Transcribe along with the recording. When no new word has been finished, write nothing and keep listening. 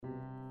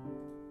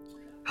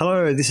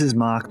Hello, this is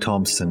Mark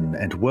Thompson,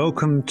 and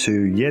welcome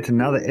to yet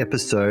another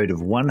episode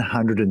of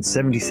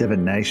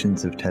 177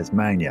 Nations of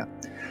Tasmania.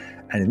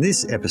 And in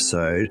this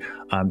episode,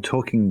 I'm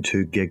talking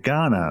to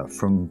Gegana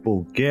from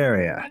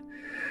Bulgaria.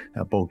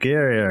 Now,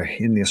 Bulgaria,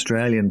 in the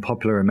Australian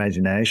popular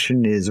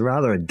imagination, is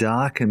rather a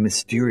dark and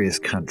mysterious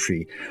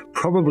country,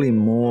 probably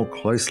more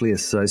closely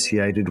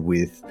associated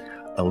with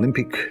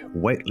Olympic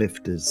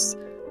weightlifters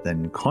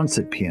than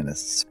concert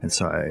pianists. And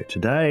so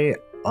today,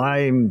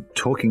 I'm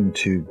talking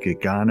to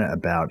Gegana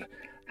about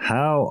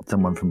how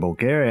someone from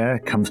Bulgaria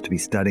comes to be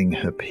studying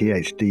her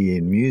PhD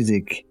in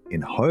music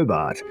in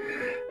Hobart.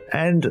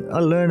 And I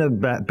learn a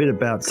bit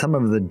about some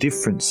of the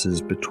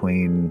differences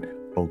between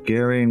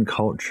Bulgarian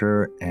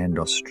culture and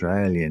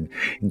Australian,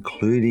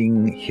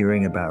 including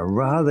hearing about a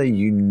rather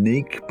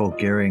unique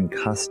Bulgarian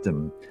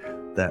custom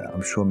that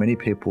I'm sure many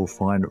people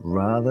find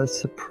rather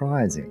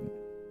surprising.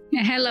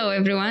 Hello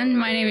everyone,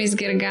 my name is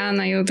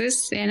Gegana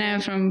Yildiz and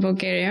I'm from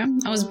Bulgaria.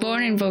 I was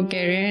born in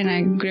Bulgaria and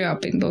I grew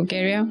up in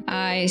Bulgaria.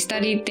 I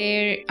studied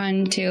there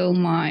until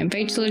my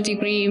bachelor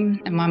degree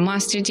and my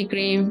master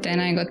degree. Then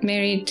I got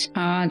married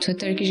to a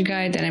Turkish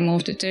guy. Then I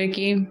moved to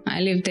Turkey.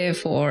 I lived there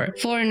for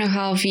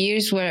 4.5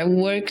 years where I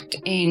worked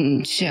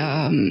and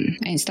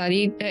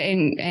studied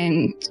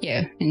and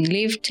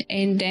lived.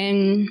 And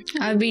then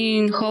I've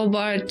been in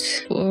Hobart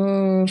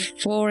for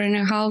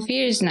 4.5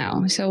 years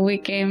now. So we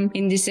came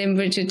in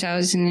December 2015.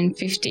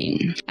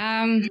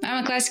 I'm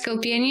a classical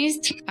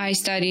pianist. I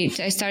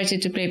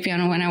started to play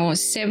piano when I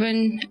was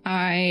 7.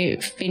 I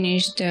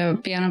finished a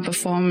piano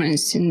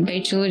performance in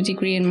bachelor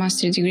degree and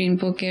master degree in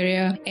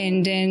Bulgaria.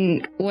 And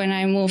then when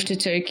I moved to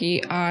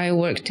Turkey, I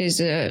worked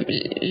as a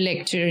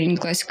lecturer in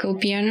classical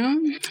piano.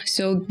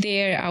 So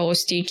there I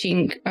was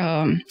teaching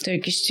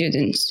Turkish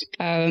students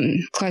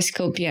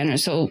classical piano.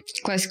 So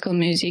classical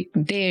music,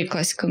 their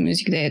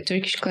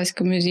Turkish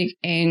classical music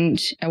and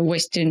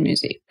Western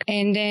music.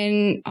 And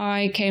then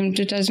I came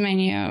to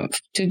Tasmania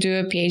to do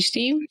a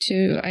PhD.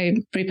 I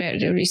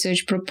prepared a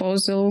research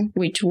proposal,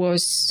 which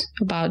was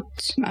about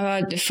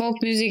the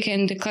folk music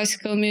and the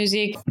classical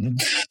music.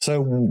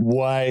 So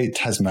why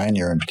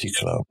Tasmania in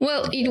particular?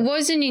 Well, it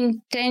wasn't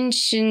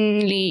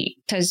intentionally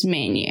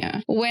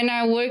Tasmania. When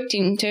I worked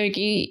in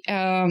Turkey,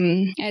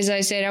 as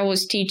I said, I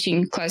was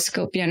teaching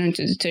classical piano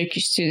to the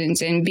Turkish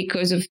students. And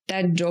because of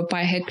that job,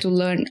 I had to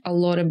learn a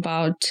lot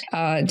about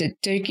the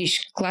Turkish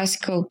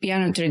classical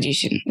piano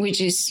tradition, which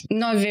is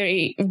not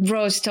very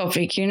broad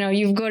topic. You know,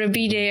 you've got to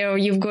be there or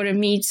you've got to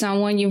meet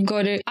someone.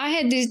 I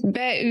had this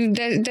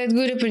that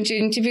good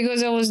opportunity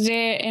because I was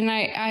there and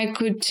I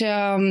could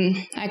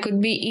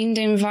be in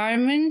the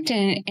environment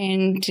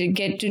and to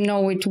get to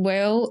know it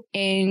well.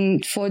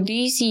 And for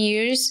these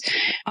years,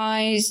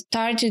 I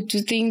started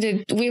to think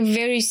that we're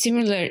very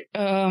similar.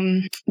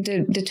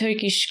 The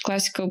Turkish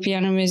classical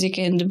piano music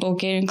and the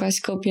Bulgarian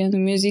classical piano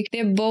music,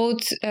 they're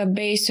both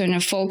based on a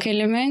folk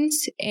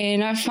elements.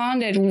 And I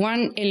found that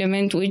one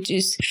element which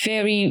is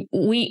we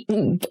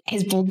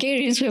as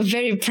Bulgarians, we're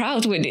very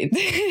proud with it.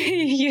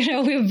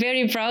 We're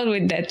very proud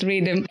with that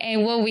rhythm.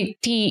 And what we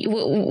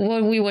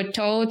were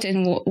taught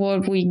and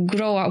what we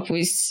grow up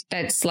with,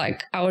 that's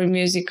like our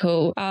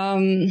musical,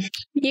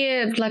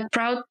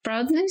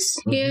 proudness.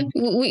 Yeah,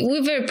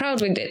 we're very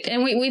proud with it.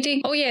 And we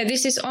think, oh yeah,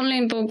 this is only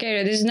in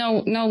Bulgaria. There's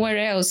nowhere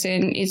else.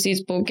 And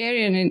it's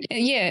Bulgarian.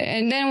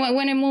 And then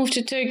when I moved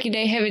to Turkey,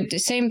 they have it the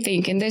same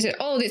thing. And they said,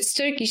 oh, it's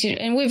Turkish.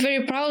 And we're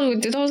very proud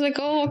with it. I was like,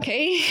 oh,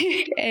 okay.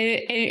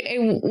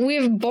 And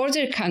we're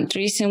border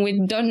countries and we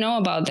don't know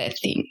about that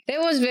thing. That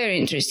was very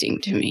interesting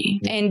to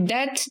me. And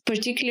that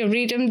particular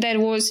rhythm that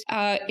was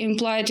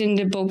implied in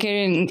the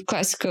Bulgarian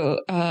classical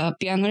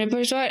piano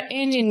repertoire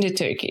and in the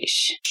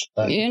Turkish.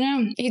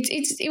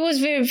 It was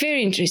very,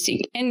 very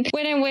interesting. And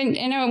when I went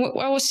and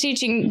I was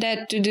teaching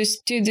that to the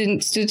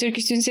students, to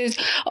Turkish students, says,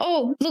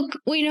 oh, look,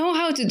 we know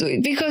how to do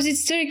it because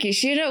it's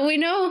Turkish. We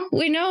know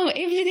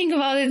everything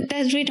about it.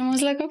 That rhythm. I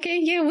was like, okay,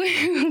 yeah,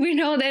 we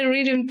know that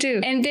rhythm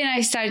too. And then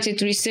I started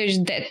to research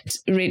that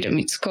rhythm.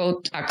 It's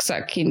called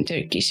aksak in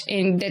Turkish.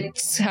 And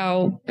that's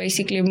how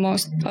basically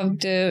most of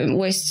the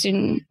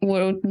Western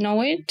world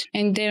know it.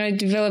 And then I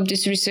developed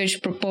this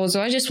research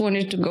proposal. I just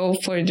wanted to go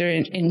further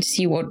and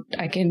see what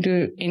I can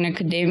do in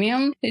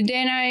academia.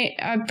 Then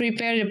I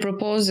prepared a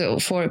proposal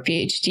for a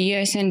PhD.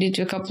 I sent it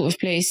to a couple of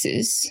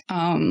places.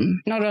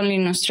 Not only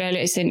in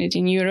Australia, I sent it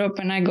in Europe,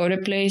 and I got a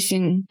place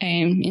in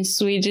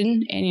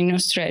Sweden and in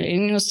Australia.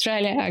 In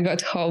Australia, I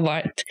got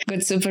Hobart,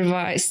 got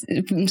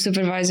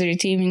supervisory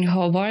team in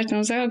Hobart. And I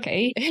was like,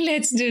 okay,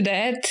 let's do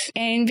that.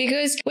 And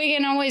because we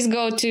can always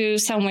go to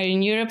somewhere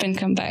in Europe and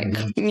come back,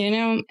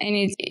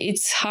 and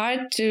it's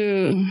hard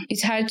to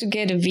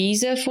get a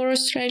visa for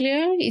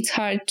Australia. It's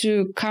hard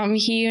to come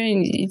here,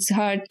 and it's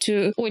hard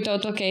to, we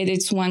thought, okay,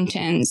 it's one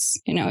chance.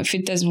 If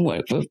it doesn't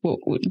work,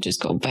 we'll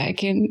just go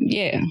back. And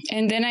yeah.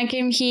 And then I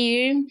came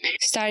here,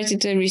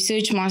 started a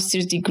research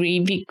master's degree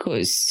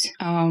because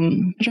I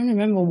don't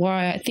remember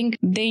why. I think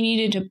they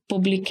needed a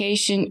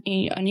publication,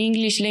 an English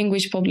English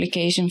language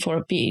publication for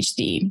a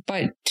PhD.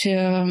 But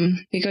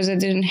because I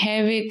didn't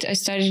have it, I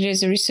started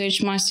as a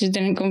research master,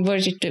 then I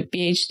converted to a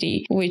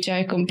PhD, which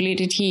I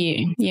completed here.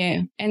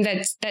 Yeah. And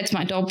that's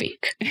my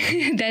topic.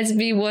 That's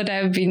been what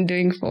I've been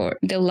doing for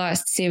the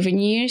last 7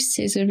 years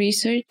as a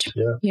research.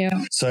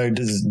 Yeah. So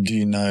do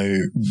you know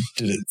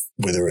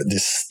whether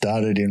this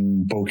started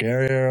in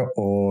Bulgaria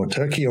or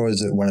Turkey, or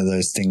is it one of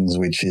those things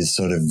which is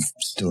sort of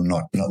still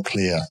not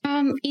clear?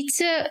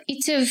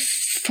 It's a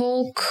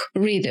folk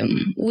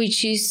rhythm,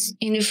 which is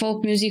in the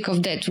folk music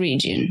of that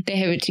region. They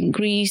have it in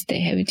Greece, they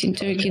have it in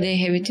Turkey, they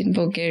have it in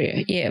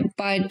Bulgaria. Yeah,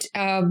 but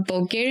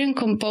Bulgarian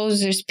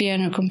composers,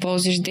 piano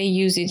composers, they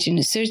use it in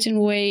a certain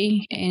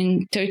way,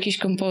 and Turkish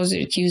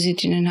composers use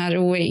it in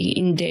another way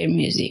in their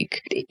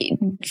music.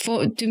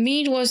 To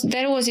me,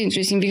 that was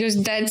interesting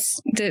because that's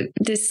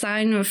the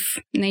sign of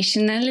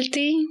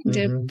nationality,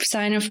 the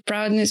sign of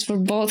proudness for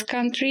both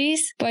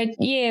countries. But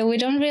yeah, we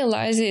don't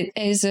realize it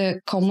as a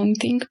common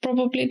thing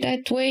probably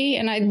that way,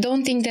 and I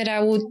don't think that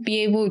I would be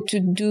able to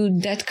do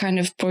that kind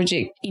of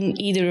project in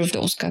either of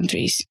those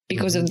countries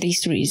because of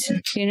this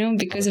reason,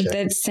 because of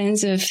that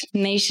sense of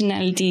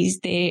nationality is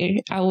there.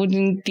 I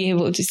wouldn't be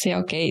able to say,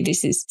 okay,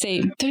 this is,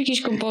 say,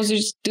 Turkish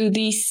composers do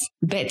this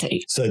better.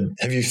 So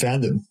have you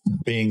found that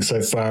being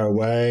so far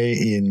away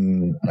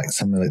in like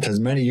somewhere like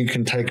Tasmania, you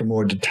can take a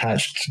more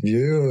detached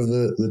view of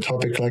the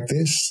topic like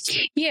this?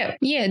 Yeah,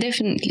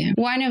 definitely.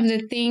 One of the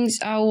things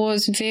I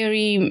was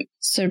very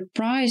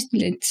surprised,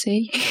 let's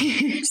say,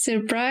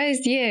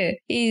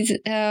 is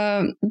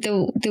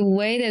the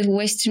way that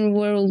Western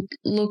world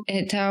look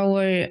at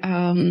our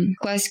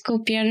classical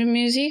piano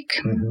music.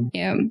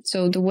 Yeah,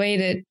 so the way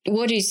that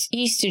what is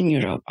Eastern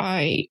Europe,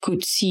 I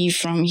could see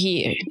from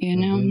here.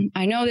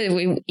 I know that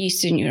we're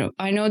Eastern Europe.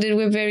 I know that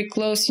we're very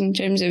close in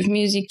terms of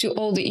music to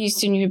all the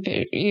Eastern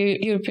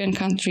European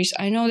countries.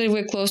 I know that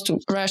we're close to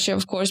Russia,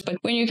 of course, but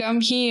when you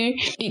come here,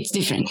 it's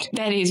different.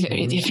 That is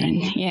very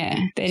different. Yeah,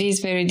 that is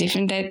very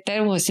different. That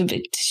was a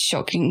bit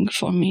shocking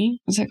for me.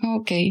 I was like,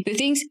 okay,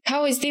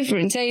 how it's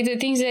different. Say the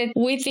things that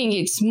we think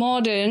it's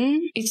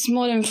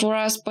modern for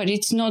us, but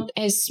it's not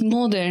as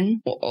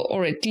modern,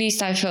 or at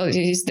least I felt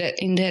it is that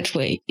in that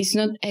way. It's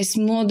not as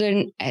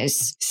modern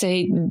as,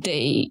 say,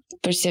 they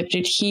perceived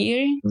it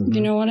here.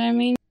 You know what I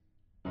mean?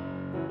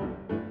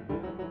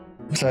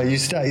 So you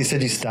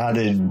said you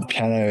started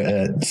piano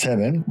at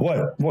 7.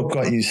 What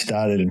got you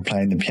started in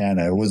playing the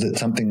piano? Was it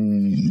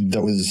something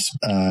that was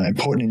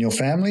important in your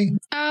family?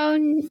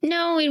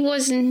 No, it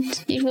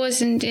wasn't.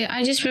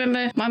 I just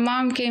remember my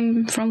mom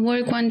came from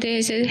work one day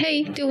and said,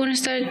 "Hey, do you want to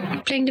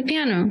start playing the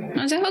piano?"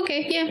 I was like,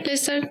 "Okay, yeah,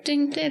 let's start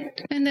doing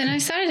that." And then I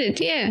started.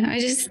 Yeah, I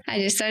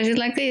just started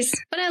like this,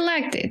 but I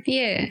liked it.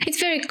 Yeah, it's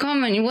very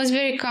common. It was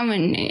very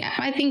common.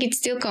 I think it's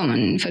still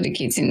common for the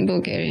kids in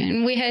Bulgaria.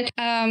 And we had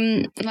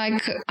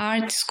like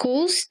art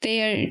schools.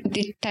 They are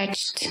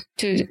detached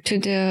to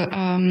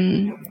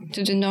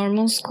the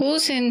normal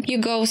schools, and you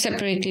go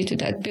separately to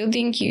that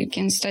building. You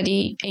can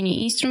study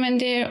any instrument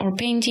there, or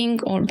painting,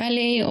 or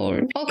ballet,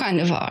 or all kind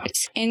of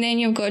arts. And then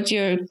you've got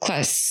your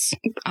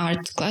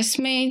art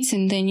classmates,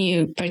 and then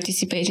you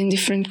participate in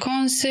different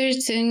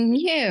concerts. And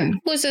yeah,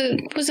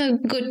 it was a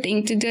good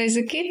thing to do as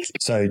a kid.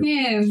 So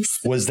yeah,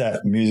 was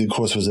that music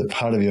course, was it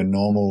part of your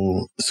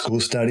normal school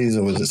studies,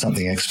 or was it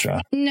something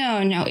extra?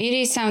 No, it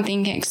is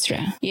something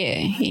extra. Yeah,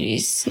 it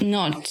is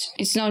not.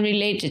 It's not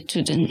related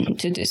to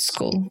the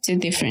school. It's a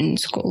different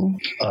school.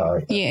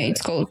 Yeah,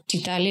 it's called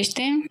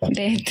Chitalește.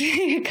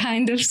 That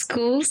kind of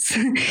schools.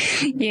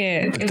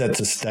 Yeah. But that's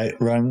a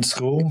state-run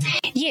school?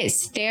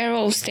 Yes, they are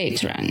all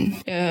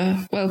state-run.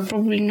 Well,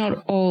 probably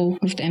not all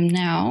of them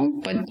now,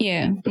 but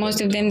yeah,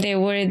 most of them they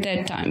were at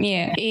that time.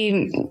 Yeah.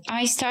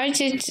 I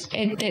started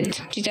at that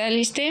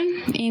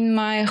Chitalește in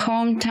my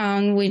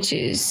hometown, which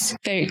is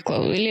very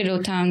close, a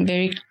little town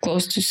very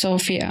close to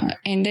Sofia.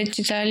 And that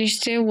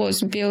Chitalește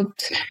was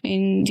built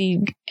in the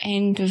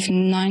end of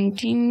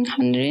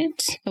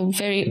 1900s, a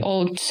very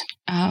old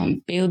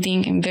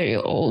building and very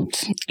old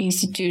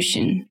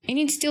institution, and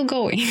it's still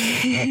going.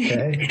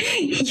 Okay.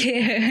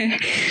 Yeah.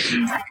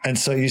 And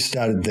so you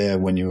started there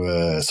when you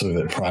were sort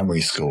of at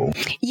primary school?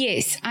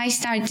 Yes, I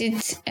started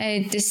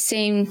at the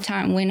same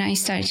time when I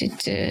started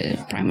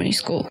primary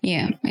school.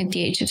 Yeah, at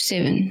the age of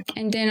 7.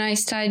 And then I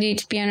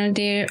studied piano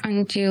there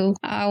until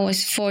I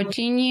was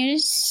 14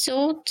 years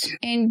old.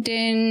 And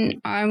then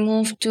I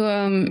moved to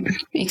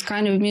it's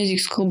kind of music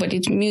school, but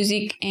it's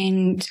music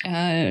and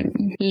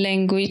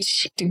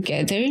language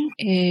together.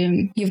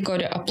 You've got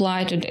to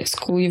apply to that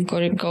school. You've got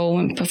to go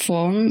and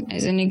perform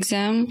as an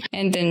exam,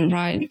 and then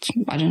write,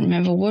 I don't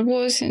remember what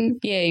was, and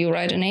yeah, you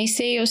write an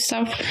essay or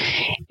stuff,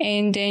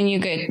 and then you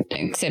get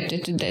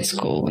accepted to that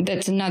school.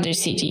 That's another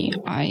city.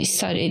 I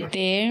studied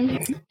there,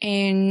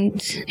 and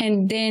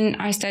then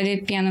I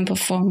studied piano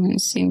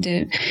performance in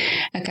the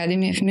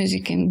Academy of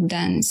Music and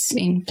Dance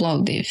in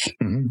Plovdiv.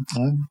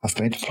 Mm-hmm. I've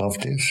been to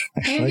Plovdiv,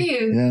 actually. Have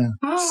you? Yeah.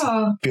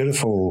 Oh.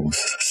 Beautiful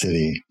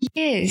city.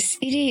 Yes,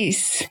 it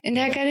is. And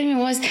the academy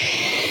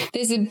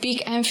there's a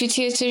big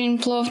amphitheater in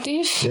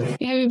Plovdiv.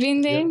 Yeah. Have you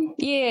been there?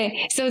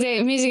 Yeah. So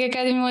the music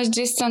academy was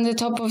just on the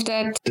top of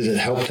that. Did it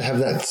help to have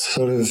that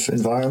sort of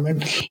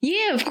environment?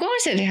 Yeah, of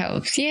course it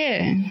helped.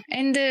 Yeah.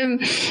 And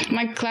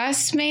my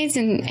classmates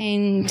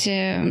and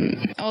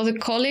all the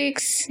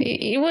colleagues,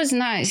 it was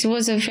nice. It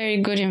was a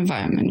very good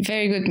environment,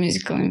 very good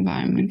musical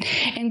environment.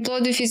 And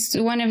Plovdiv is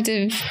one of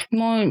the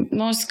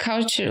most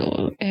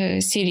cultural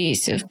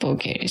cities of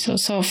Bulgaria. So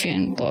Sofia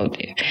and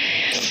Plovdiv.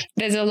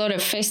 There's a lot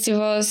of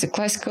festivals,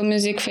 classical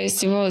music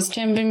festivals,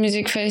 chamber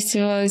music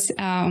festivals,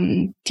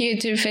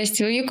 theater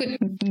festival. You could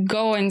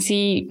go and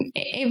see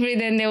every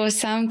day. There was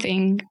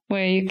something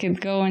where you could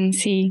go and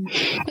see.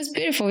 It was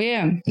beautiful,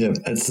 yeah. Yeah,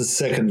 it's the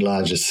second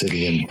largest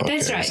city in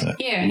Bulgaria. That's right.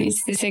 Yeah,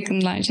 it's the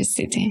second largest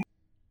city.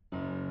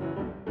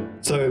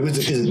 So was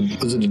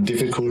it a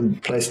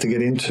difficult place to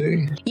get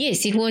into?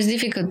 Yes, it was a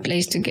difficult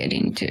place to get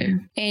into.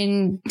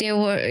 And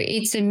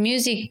it's a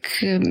music,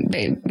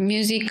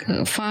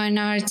 fine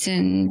arts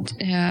and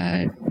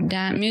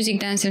music,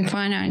 dance and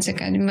fine arts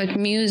academy, but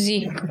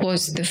music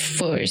was the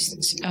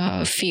first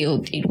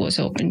field it was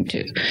open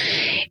to.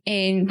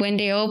 And when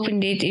they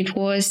opened it, it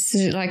was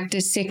like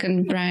the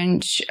second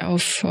branch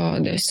of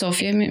the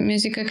Sofia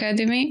Music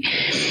Academy.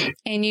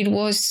 And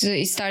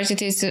it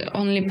started as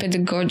only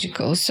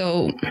pedagogical.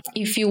 So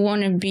if you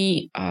want to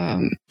be a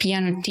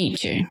piano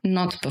teacher,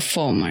 not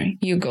performer,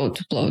 you go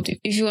to Plovdiv.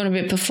 If you want to be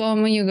a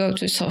performer, you go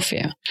to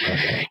Sofia.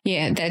 Okay.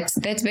 Yeah,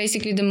 that's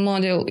basically the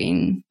model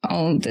in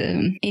all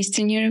the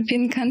Eastern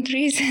European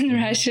countries and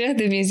Russia.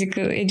 The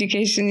musical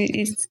education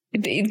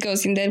it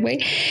goes in that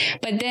way.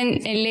 But then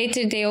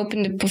later they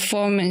opened the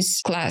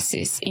performance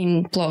classes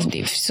in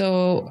Plovdiv.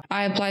 So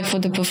I applied for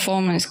the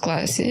performance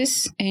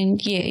classes,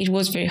 and yeah, it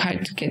was very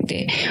hard to get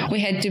there.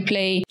 We had to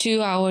play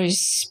 2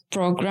 hours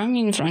program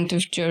in front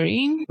of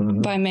jury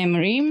by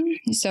memory.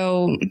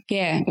 So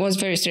yeah, it was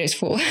very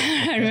stressful.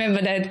 I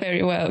remember that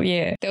very well.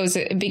 Yeah, there was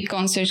a big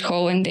concert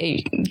hall, and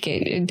they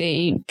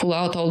pull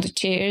out all the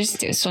chairs.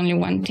 There's only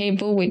one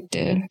table with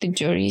the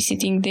jury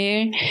sitting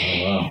there.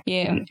 Oh, wow.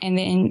 Yeah, and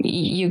then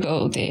you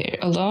go there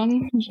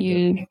alone.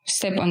 You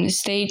step on the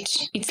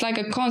stage. It's like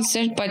a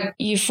concert, but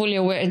you're fully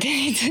aware that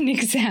it's an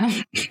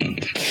exam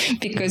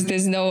because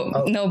there's no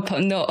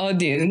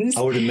audience.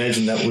 I would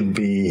imagine that would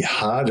be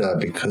harder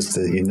because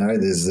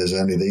there's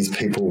only these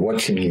people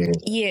watching you.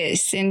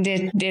 Yes, and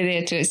they're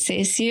there to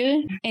assess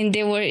you. And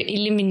they were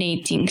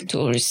eliminating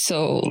tours,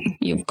 so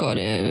you've got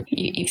to.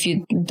 If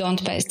you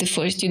don't pass the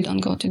first, you don't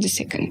go to the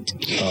second.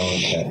 Oh,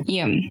 okay.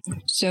 Yeah.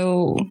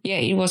 So yeah,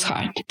 it was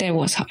hard. That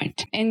was hard.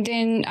 And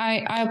then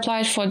I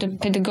applied for the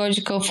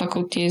pedagogical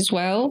faculty as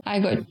well. I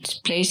got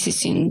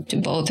places into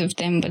both of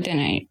them, but then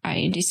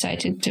I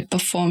decided the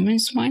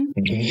performance one.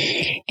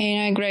 Okay.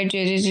 And I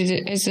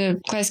graduated as a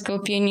classical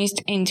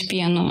pianist and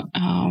piano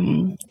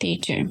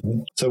teacher.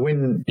 So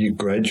when you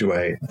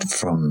graduate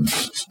from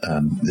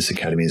this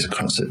academy as a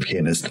concert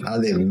pianist,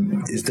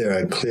 is there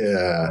a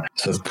clear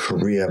sort of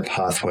career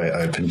pathway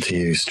open to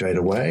you straight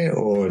away,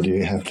 or do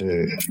you have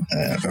to,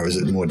 or is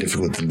it more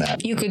difficult than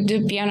that? You could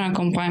do piano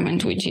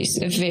accompaniment, which is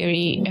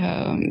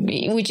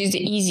which is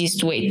the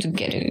easiest way to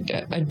get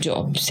a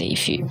job. Say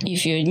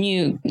if you're a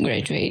new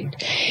graduate,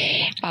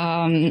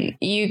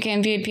 you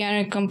can be a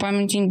piano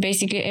accompaniment in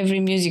basically every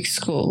music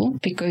school,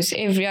 because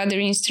every other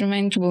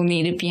instrument will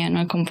need a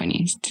piano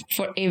accompanist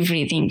for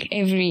everything.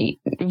 Every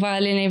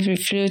violin, every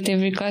flute,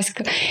 every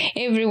classical,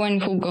 everyone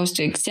who goes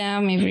to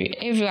exam,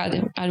 every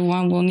other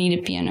one will need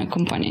a piano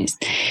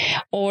accompanist,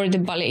 or the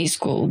ballet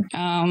school.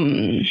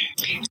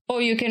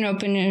 Or you can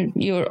open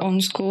your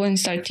own school and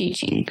start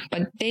teaching,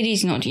 but that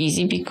is not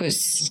easy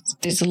because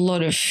there's a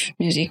lot of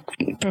music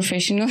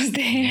professionals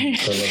there.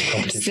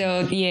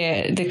 So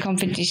yeah, the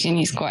competition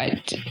is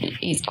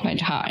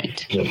quite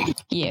hard. Yep.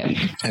 Yeah.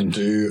 And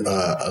do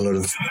a lot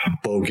of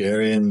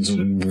Bulgarians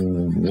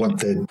want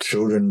their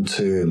children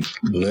to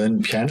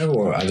learn piano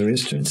or other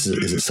instruments?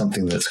 Is it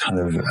something that's kind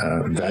of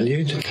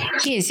valued?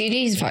 Yes, it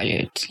is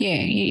valued.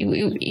 Yeah,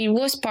 it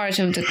was part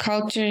of the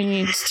culture, and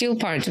it's still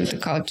part of the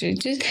culture.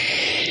 Just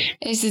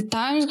as the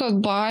times go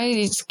by,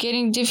 it's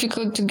getting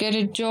difficult to get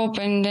a job,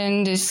 and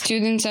then the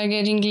students are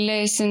getting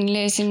less and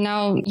less, and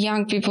now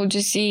young people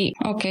just see,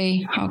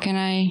 okay, how can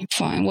I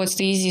find what's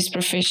the easiest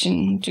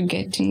profession to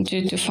get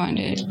into to find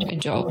a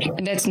job?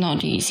 And that's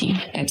not easy.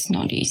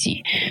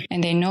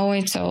 And they know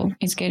it, so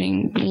it's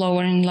getting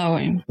lower and lower.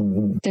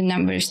 Mm-hmm. The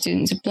number of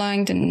students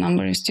applying, the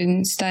number of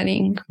students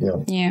studying.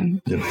 Yeah.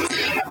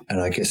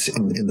 And I guess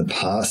in the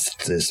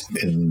past,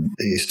 in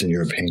Eastern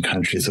European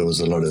countries, there was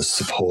a lot of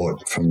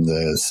support from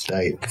the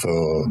state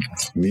for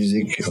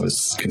music. It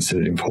was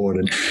considered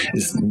important.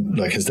 Has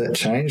that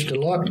changed a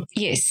lot?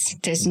 Yes,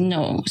 there's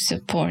no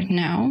support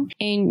now.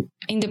 And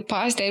in the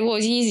past, that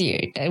was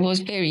easier. That was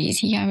very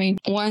easy. I mean,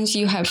 once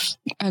you have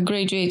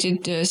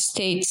graduated, the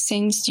state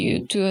sends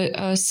you to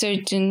a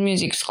certain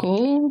music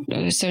school,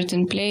 a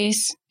certain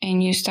place,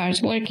 and you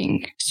start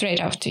working straight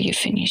after you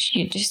finish.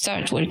 You just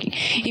start working.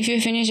 If you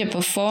finish a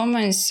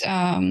performance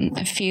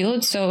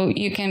field, so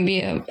you can be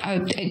a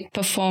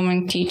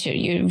performance teacher,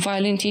 you're a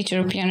violin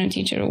teacher or piano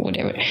teacher or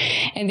whatever.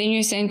 And then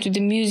you're sent to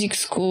the music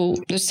school,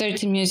 the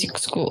certain music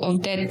school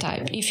of that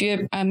type. If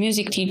you're a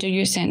music teacher,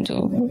 you're sent to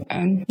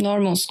a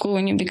normal school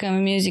and you become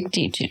a music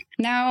teacher.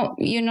 Now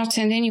you're not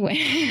sent anywhere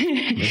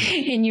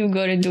and you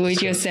got to do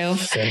it yourself.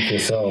 Send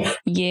yourself.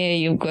 Yeah,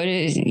 you've got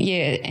to,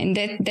 yeah. And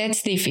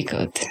that's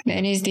difficult.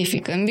 That is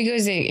difficult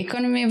because the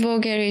economy of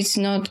Bulgaria is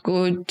not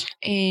good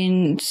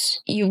and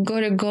you've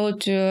got to go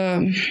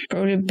to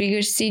probably a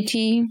bigger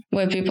city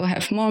where people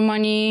have more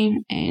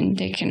money and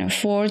they can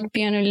afford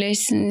piano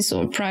lessons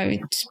or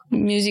private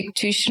music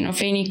tuition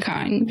of any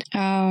kind.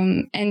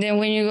 And then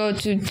when you go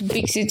to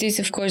big cities,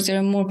 of course, there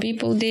are more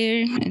people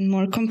there and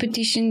more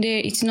competition there.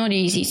 It's not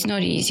easy. It's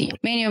not easy.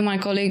 Many of my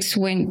colleagues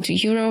went to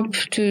Europe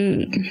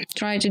to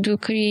try to do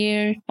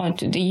career or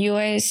to the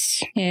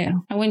US. Yeah,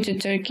 I went to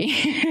Turkey.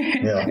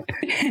 Yeah.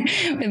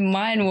 But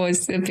mine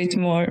was a bit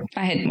more.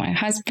 I had my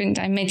husband.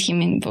 I met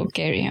him in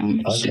Bulgaria.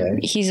 Okay.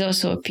 He's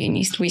also a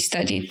pianist. We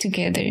studied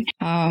together.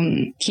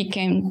 He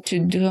came to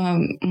do a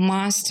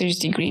master's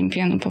degree in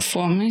piano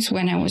performance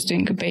when I was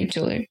doing a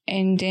bachelor.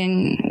 And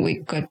then we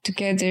got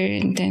together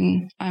and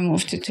then I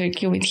moved to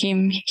Turkey with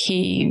him.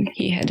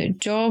 He had a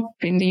job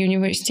in the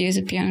university as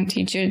a piano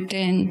teacher.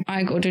 Then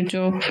I got a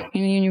job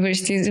in the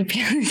university as a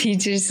piano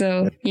teacher.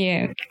 So,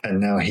 yeah. And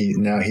now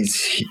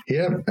he's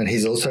here and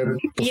he's also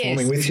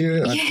performing with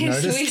you, I've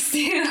noticed.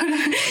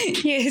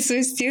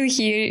 We're still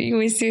here.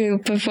 We're still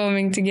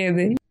performing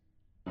together.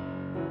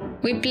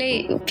 We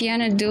play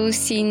piano duo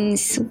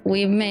since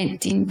we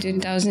met in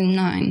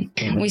 2009.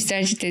 We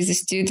started as a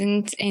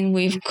student and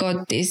we've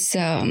got this,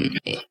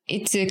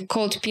 it's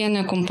called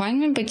piano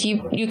accompaniment, but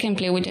you can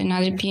play with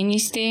another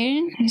pianist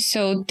there.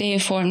 So they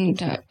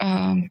formed a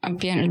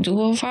piano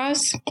duo of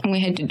us. And we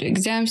had to do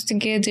exams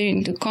together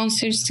and do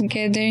concerts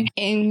together.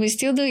 And we're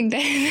still doing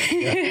that.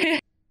 Yeah.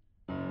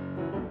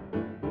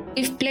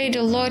 We've played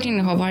a lot in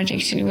Hobart,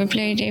 actually. We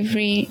played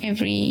every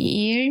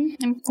year.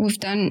 We've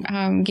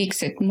done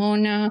gigs at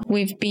Mona.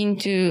 We've been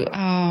to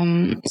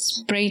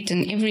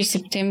Sprayton. Every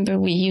September,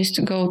 we used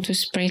to go to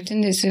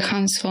Sprayton. There's a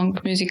Hans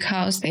Vonk music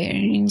house there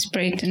in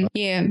Sprayton.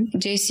 Yeah,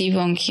 J.C.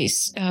 Vonk,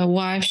 his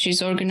wife,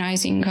 she's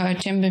organizing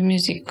chamber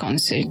music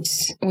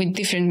concerts with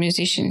different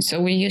musicians.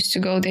 So we used to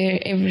go there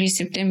every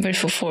September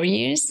for 4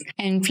 years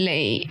and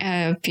play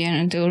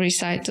piano duo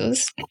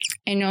recitals.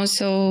 And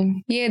also,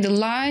 yeah, the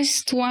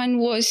last one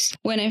was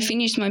when I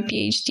finished my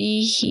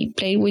PhD. He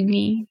played with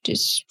me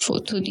just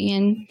to the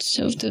end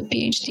of the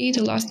PhD,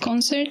 the last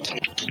concert.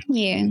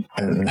 Yeah.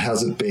 And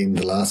how's it been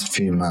the last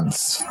few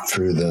months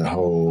through the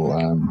whole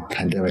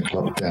pandemic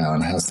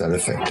lockdown? How's that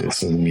affected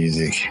the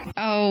music?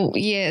 Oh,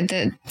 yeah,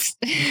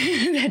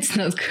 that's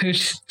not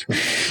good.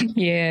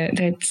 Yeah,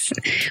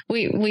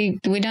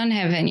 we don't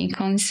have any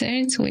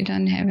concerts. We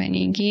don't have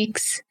any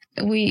gigs.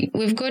 We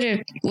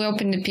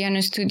opened the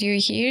piano studio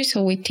here,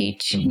 so we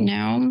teach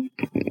now.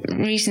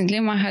 Recently,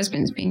 my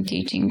husband's been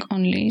teaching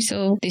only,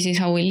 so this is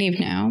how we live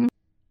now.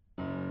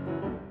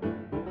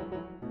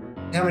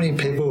 How many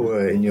people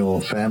were in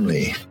your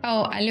family?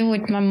 Oh, I live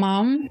with my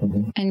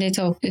mom, and that's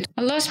all.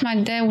 I lost my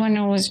dad when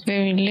I was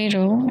very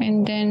little,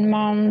 and then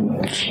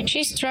mom,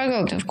 she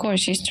struggled. Of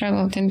course, she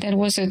struggled, and that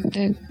was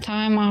the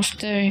time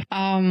after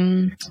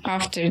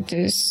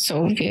the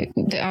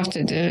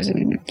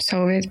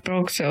Soviet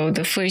broke. So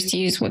the first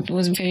years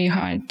was very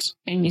hard,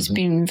 and it's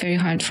been very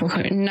hard for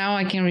her. Now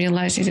I can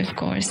realize it, of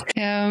course.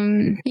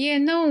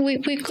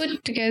 We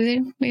good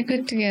together. We're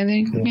good together.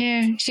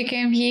 Yeah, she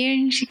came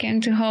here. She came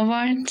to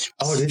Hobart.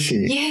 Oh, did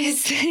she?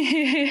 Yes.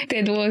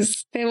 that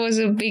was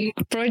a big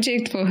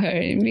project for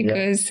her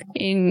because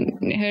in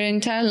her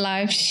entire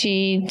life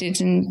she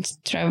didn't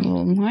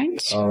travel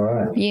much. All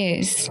right.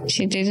 Yes,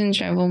 she didn't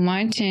travel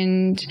much,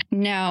 and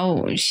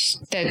now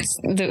that's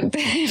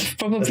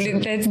probably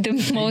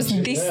the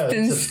most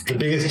distance. The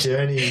biggest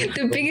journey.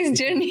 The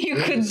biggest journey you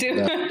could do.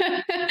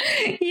 Yeah.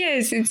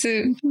 Yes, it's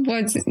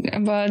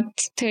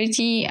about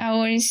 30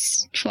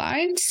 hours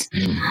flight.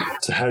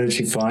 So how did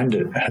she find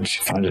it? How did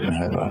she find it in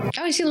Hobart?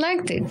 Oh, she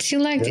liked it. She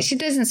liked it. She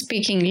doesn't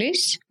speak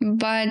English,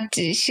 but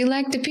she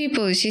liked the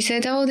people. She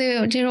said, oh,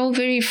 they're all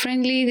very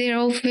friendly. They're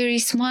all very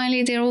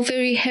smiley. They're all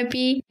very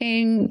happy.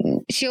 And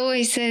she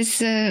always says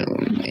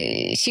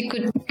she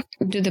could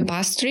do the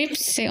bus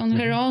trips on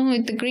her own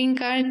with the green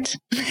card.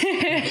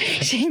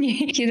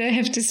 You don't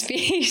have to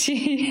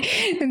speak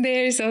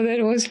there, so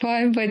that was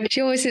fine. But she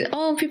always said,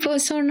 oh, people are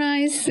so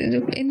nice.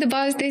 In the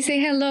bus, they say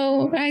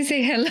hello. I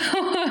say hello.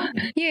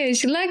 Yeah,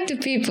 she liked the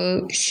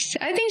people.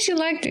 I think she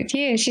liked it.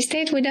 Yeah, she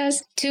stayed with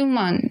us 2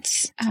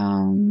 months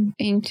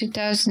in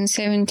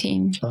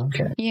 2017.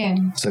 Okay. Yeah.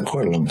 So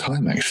quite a long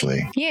time,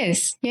 actually.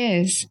 Yes.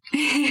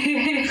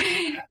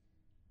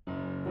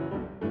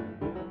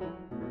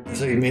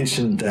 So you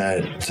mentioned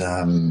that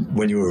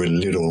when you were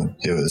little,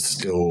 it was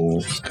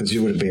still, because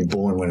you would have been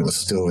born when it was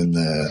still in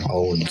the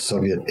old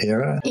Soviet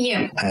era.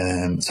 Yeah.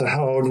 And so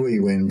how old were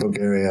you when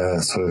Bulgaria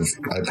sort of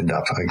opened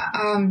up?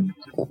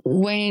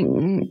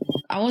 When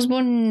I was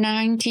born in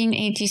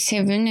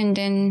 1987, and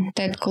then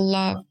that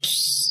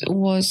collapse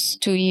was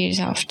 2 years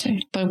after.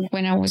 But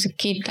when I was a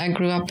kid, I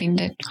grew up in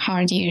the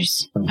hard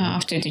years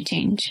after the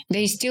change.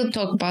 They still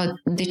talk about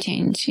the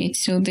change.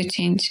 It's still the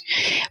change.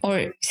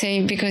 Or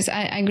say, because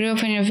I grew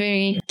up in a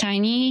very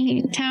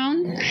tiny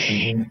town,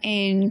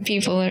 and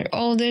people are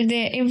older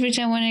there. Every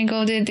time when I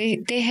go there,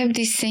 they have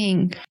this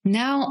saying,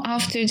 now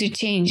after the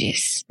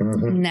changes.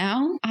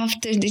 Now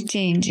after the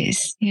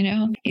changes, you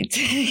know,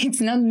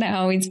 it's not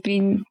now, it's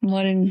been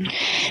more than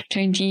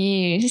 20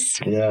 years.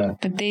 Yeah.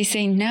 But they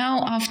say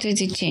now after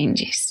the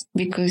changes,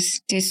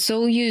 because they're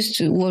so used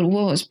to what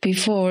was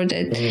before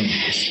that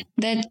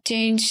that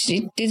change,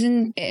 it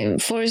didn't,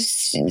 for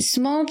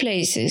small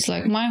places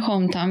like my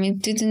hometown, it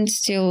didn't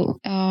still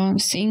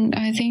sing,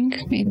 I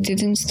think. It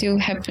didn't still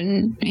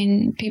happen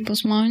in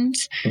people's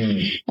minds,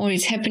 or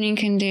it's happening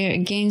and they're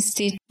against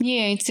it.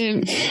 Yeah,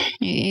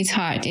 it's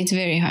hard. It's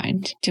very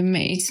hard to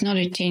make. It's not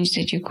a change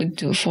that you could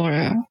do for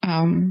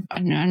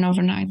an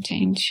overnight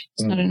change.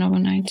 It's not an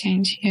overnight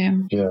change. Yeah.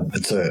 Yeah.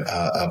 So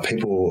are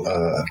people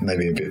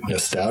maybe a bit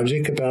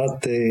nostalgic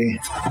about the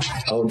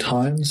old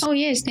times? Oh,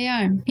 yes, they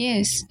are.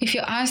 Yes. If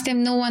you ask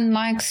them, no one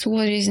likes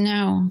what is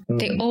now.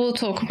 They all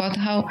talk about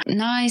how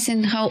nice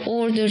and how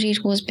ordered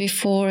it was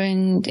before,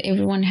 and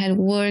everyone had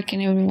work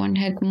and everyone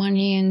had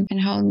money,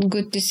 and how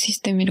good the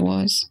system it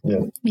was.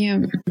 Yeah. Yeah.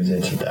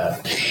 Presented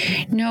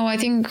that. No, I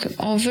think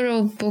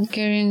overall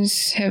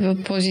Bulgarians have a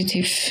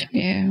positive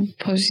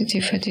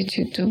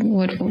attitude to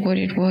what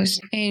it was,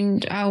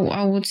 and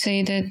I would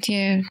say that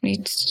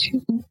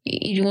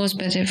it was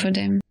better for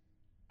them.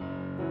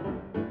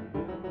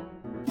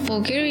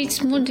 Bulgaria,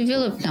 it's more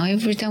developed now.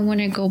 Every time when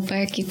I go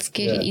back,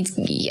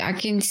 I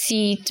can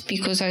see it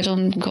because I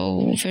don't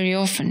go very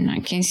often. I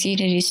can see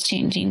that it's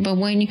changing. But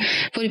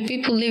for the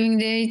people living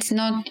there, it's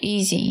not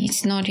easy.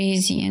 It's not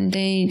easy, and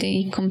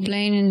they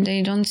complain and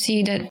they don't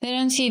see the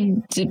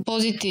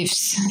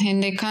positives,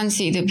 and they can't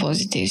see the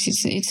positives.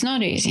 It's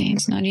not easy.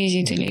 It's not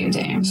easy to live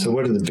there. So,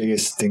 what are the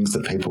biggest things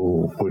that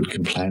people would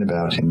complain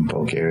about in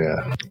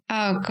Bulgaria?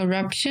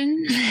 Corruption.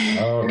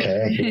 Oh,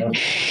 okay. Yeah.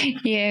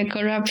 Yeah,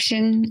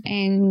 corruption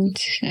and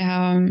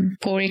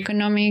poor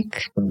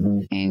economic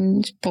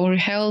and poor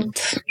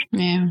health.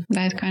 Yeah,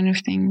 that kind of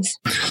things.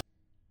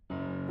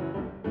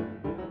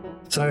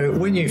 So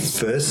when you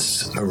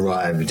first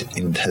arrived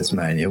in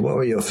Tasmania, what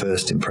were your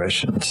first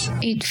impressions?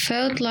 It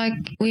felt like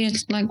we're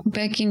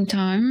back in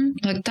time.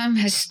 Like time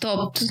has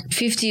stopped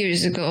 50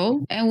 years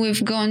ago and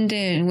we've gone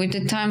there with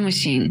the time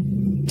machine.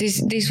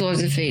 This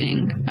was the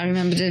feeling. I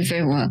remember that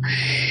very well.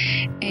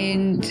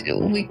 And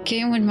we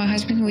came with my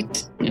husband. We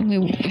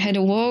had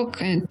a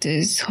walk at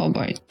this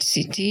Hobart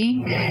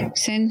City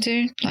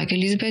Centre, like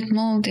Elizabeth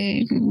Mall,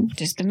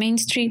 just the main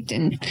street.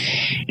 And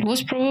it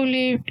was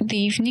probably the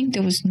evening.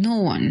 There was no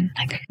one.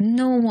 Like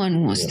no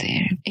one was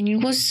there. And it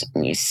was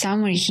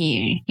summer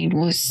here. It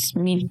was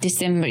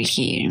mid-December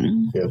here.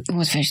 Yep. It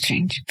was very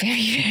strange.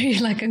 Very, very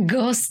like a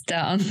ghost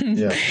town.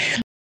 Yeah.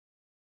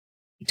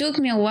 It took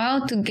me a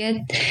while to get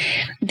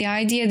the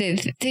idea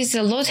that there's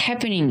a lot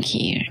happening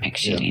here,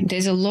 actually. Yeah.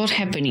 There's a lot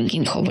happening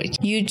in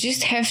Hobart. You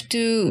just have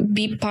to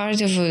be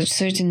part of a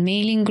certain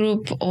mailing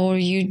group, or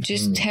you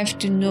just have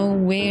to know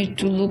where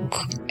to look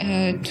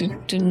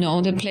to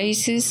know the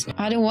places.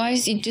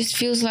 Otherwise, it just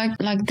feels like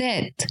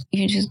that.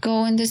 You just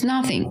go and there's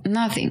nothing.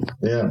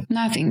 Yeah.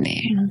 Nothing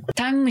there.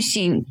 Time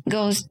machine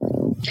goes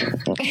in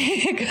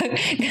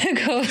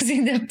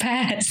the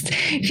past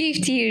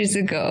 50 years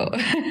ago.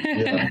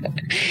 Yeah.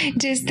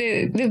 Just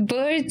the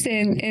birds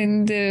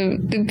and the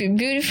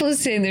beautiful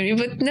scenery,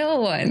 but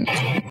no one.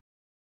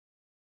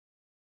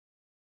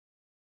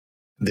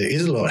 There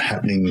is a lot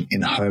happening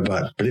in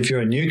Hobart, but if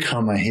you're a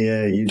newcomer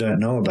here, you don't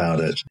know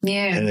about it.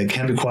 Yeah. And it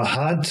can be quite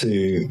hard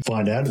to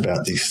find out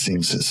about these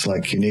things. It's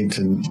like you need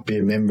to be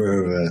a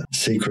member of a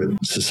secret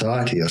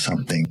society or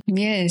something.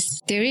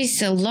 Yes, there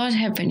is a lot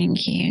happening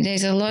here.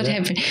 There's a lot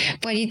happening.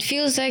 But it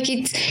feels like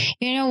it's,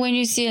 when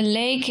you see a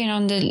lake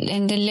and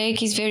the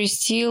lake is very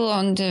still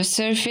on the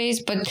surface,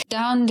 but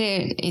down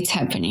there it's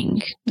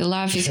happening. The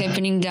life is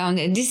happening down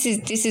there. This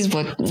is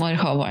what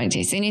Hobart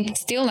is. And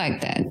it's still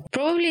like that.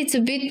 Probably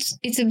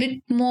it's a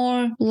bit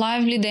more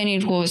lively than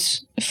it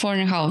was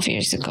 4.5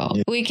 years ago.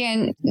 Yeah. We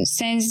can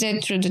sense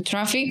that through the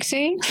traffic,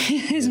 say.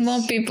 There's more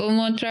people,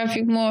 more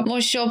traffic, more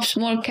shops,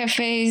 more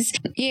cafes.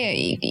 Yeah,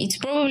 it's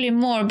probably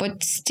more,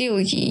 but still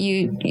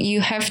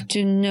you have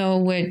to know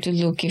where to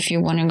look if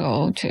you want to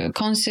go to a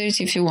concert,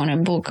 if you want to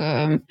book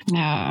an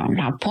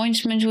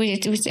appointment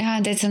with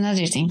it. That's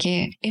another thing.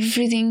 Yeah,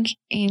 everything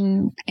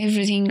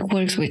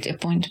works with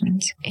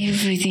appointments.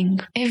 Everything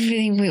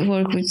will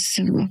work with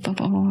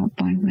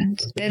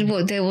appointments. That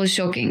that was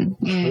shocking.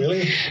 Yeah.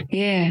 Really?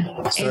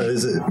 Yeah. So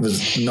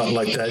was not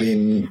like that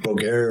in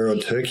Bulgaria or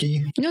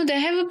Turkey? No, they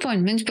have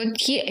appointments, but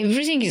here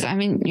everything is,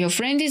 your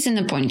friend is an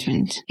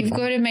appointment. You've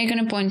got to make an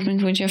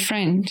appointment with your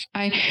friend.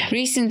 I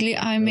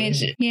made,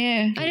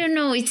 I don't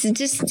know,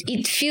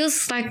 it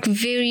feels like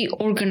very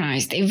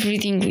organized.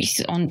 Everything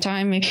is on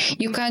time.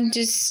 You can't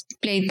just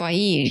play it by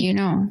ear,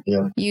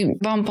 Yeah. You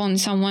bump on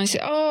someone and say,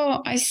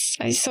 oh, I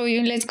saw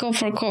you, let's go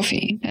for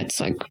coffee. That's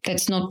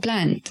not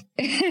planned.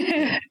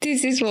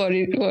 This is what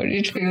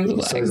it feels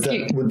like.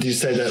 So would you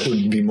say that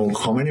would be more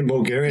common in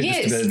Bulgaria?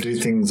 Yes. Just to be able to do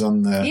things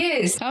on the...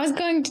 Yes. I was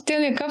going to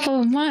tell you a couple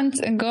of months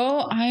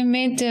ago, I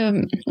met,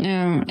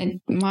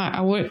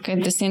 I work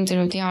at the Center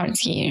of the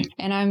Arts here,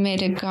 and I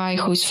met a guy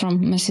who's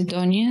from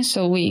Macedonia.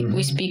 So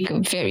we speak a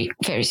very,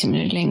 very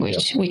similar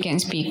language. Yep. We can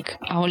speak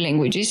our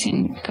languages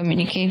and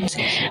communicate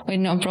with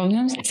no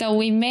problems. So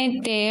we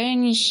met there,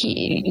 and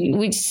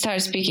we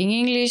started speaking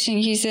English, and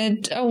he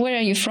said, oh, where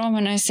are you from?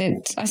 And I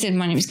said,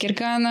 my name is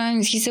Gergana.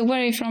 And he said,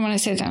 where are you from? And I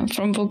said, I'm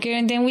from Bulgaria.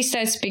 And then we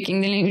started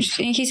speaking the language,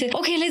 and he said,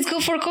 okay, let's go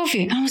for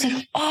coffee. I was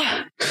like,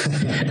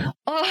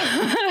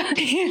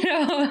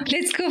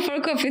 let's go for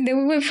coffee. And then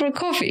we went for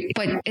coffee.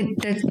 But at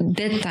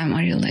that time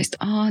I realized,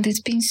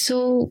 that's been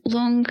so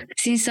long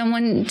since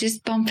someone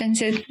just bumped and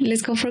said,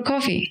 let's go for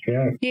coffee.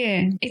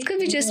 Yeah. It could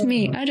be just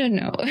me. I don't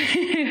know.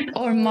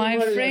 Or my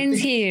friends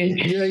here.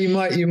 Yeah, you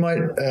might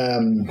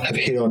have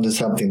hit onto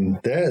something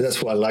there.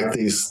 That's why I like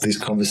these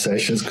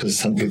conversations,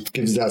 because it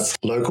gives us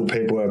local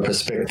people a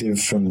perspective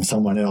from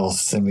someone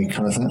else, and we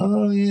kind of think,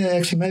 oh yeah,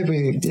 actually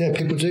maybe, yeah,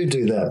 people do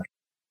that.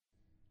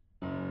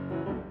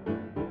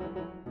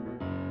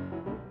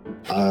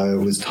 I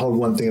was told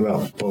one thing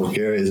about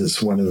Bulgaria is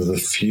it's one of the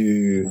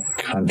few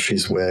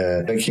countries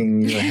where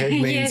shaking your head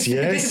means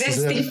yes.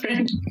 That's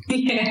different.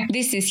 Yeah.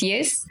 This is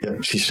yes. Yeah,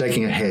 she's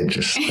shaking her head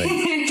just like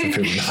so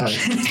people know.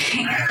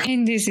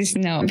 And this is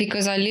no,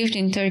 because I lived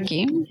in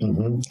Turkey.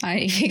 Mm-hmm.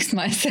 I fixed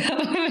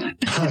myself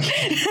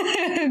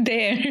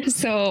there.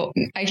 So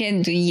I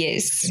can do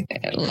yes,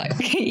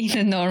 like in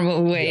a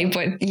normal way. Yeah.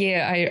 But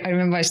yeah, I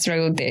remember I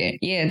struggled there.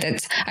 Yeah,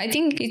 I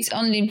think it's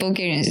only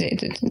Bulgarians that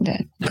do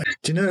that.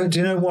 Do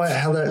you know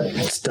how that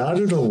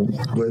started, or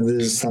whether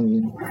there's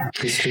some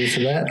history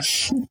to that?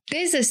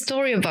 There's a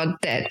story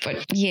about that,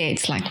 but yeah,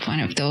 it's like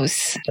one of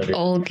those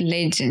old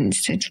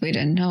legends that we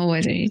don't know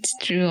whether it's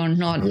true or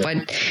not. Yeah.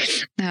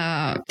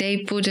 But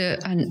they put a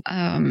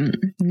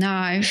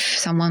knife.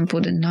 Someone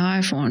put a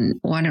knife on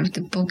one of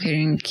the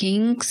Bulgarian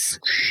kings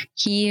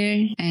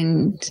here,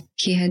 and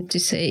he had to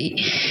say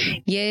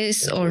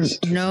yes or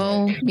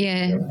no.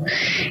 Yeah,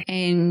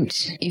 and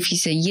if he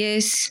said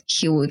yes,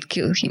 he would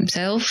kill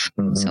himself.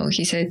 Mm-hmm. So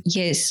he said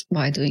yes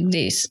by doing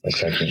this.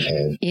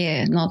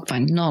 Yeah, not by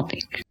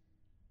nodding.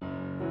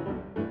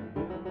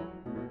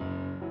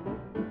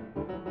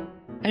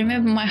 I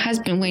remember my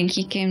husband, when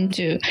he came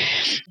to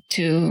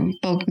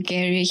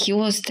Bulgaria, he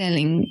was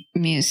telling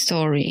me a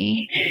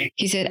story.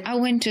 He said, I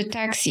went to a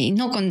taxi,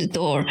 knock on the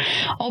door,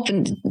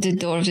 opened the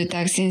door of the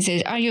taxi and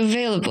said, are you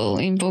available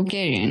in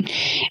Bulgarian?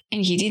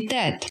 And he did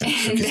that.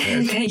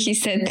 And then he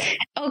said,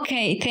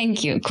 okay,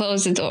 thank you,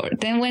 close the door.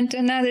 Then went to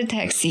another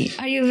taxi,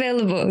 are you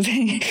available?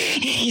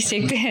 He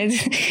shook the head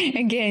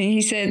again.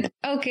 He said,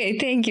 okay,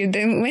 thank you.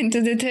 Then went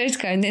to the third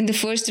car, and then the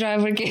first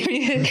driver gave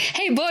me,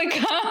 hey boy,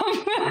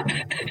 come.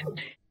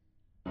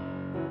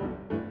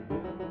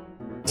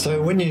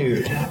 So when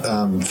you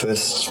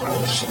first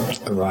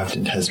arrived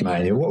in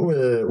Tasmania, what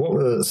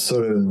were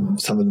sort of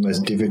some of the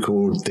most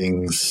difficult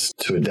things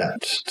to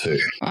adapt to?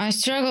 I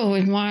struggled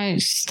with my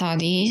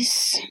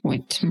studies.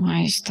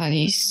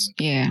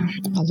 Yeah,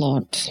 a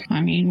lot.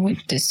 I mean,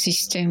 with the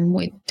system,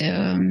 with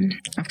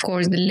of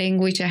course the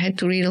language. I had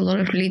to read a lot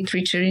of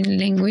literature in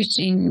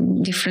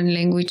different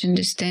language,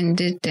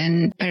 understand it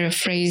and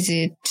paraphrase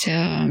it,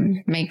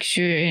 make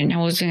sure. And I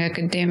was doing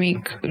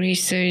academic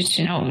research,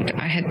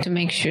 I had to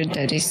make sure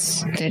that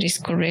is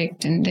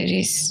correct, and that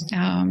is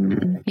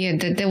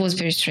that was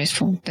very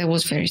stressful.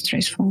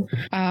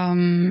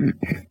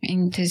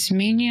 In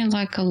Tasmania,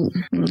 like a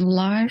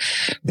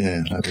life.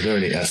 Yeah, like are there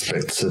any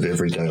aspects of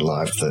everyday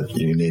life that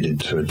you needed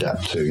to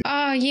adapt to?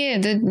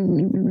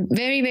 The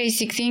very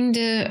basic thing,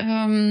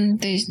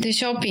 the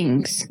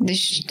shoppings,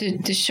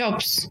 the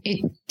shops.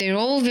 They're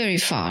all very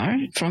far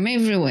from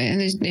everywhere.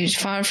 There's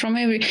far from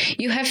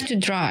you have to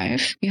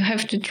drive,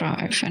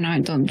 and I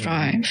don't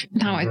drive.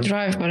 Now I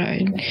drive, but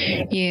I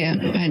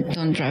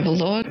don't drive a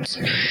lot.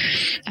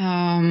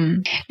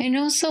 And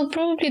also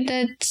probably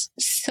that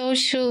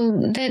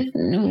social, that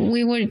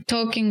we were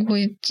talking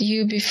with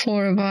you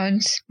before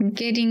about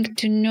getting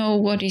to know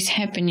what is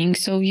happening,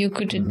 so you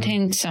could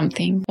attend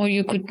something, or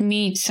you could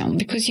meet some,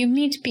 because you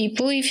meet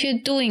people if you're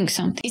doing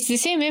something. It's the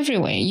same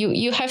everywhere.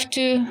 You have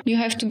to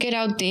get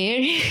out there.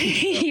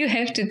 You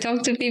have to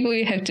talk to people.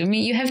 You have to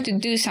meet. You have to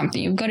do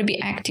something. You've got to be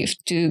active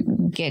to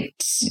get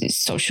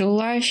social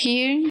life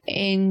here,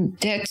 and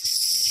that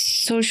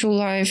social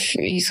life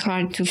is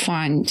hard to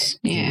find.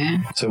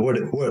 Yeah. So what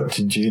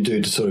did you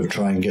do to sort of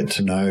try and get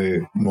to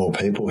know more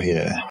people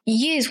here?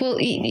 Yes, well,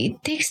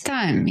 it takes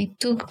time. It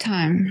took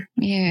time.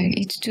 Yeah,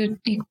 it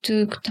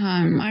took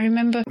time. I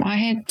remember I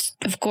had,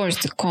 of course,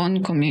 the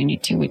con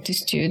community with the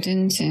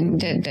students, and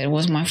that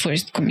was my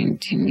first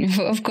community,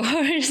 of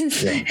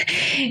course. Yeah.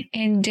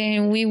 And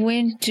then we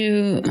went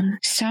to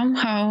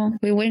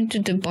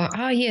the Baha'i.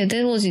 Oh, yeah,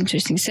 that was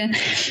interesting. So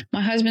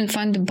my husband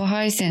found the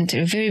Baha'i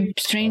Center, a very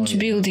strange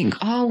building.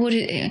 Oh,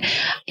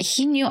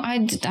 he knew I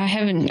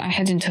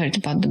hadn't heard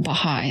about the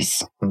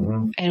Baha'is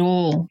at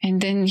all.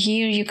 And then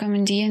here you come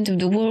in the end of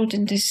the world,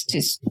 and this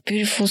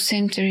beautiful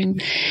center,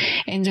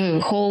 and a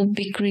whole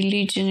big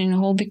religion and a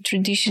whole big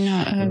tradition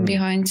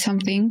behind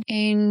something.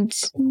 And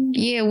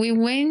yeah,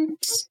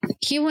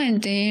 he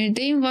went there.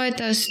 They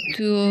invited us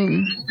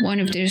to one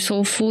of their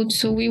soul foods,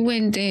 so we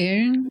went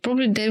there.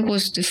 Probably that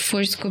was the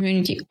first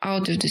community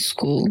out of the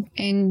school,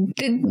 and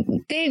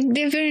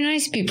they're very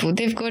nice people.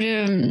 They've got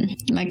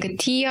like a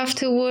tea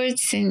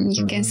afterwards, and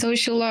you can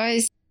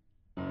socialize.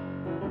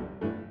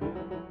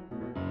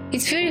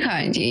 It's very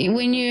hard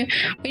when you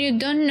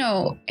don't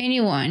know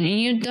anyone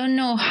and you don't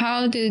know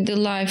how the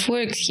life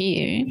works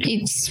here.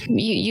 It's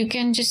you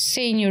can just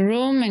stay in your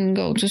room and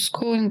go to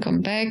school and come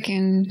back,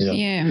 and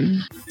yeah.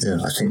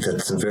 I think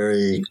that's a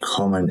very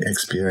common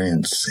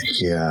experience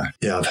here.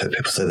 Yeah, I've heard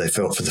people say they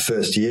felt for the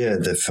first year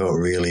they felt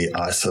really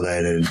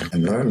isolated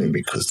and lonely,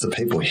 because the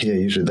people here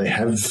usually we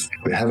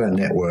have our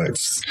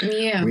networks.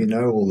 Yeah, we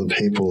know all the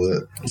people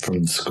that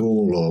from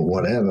school or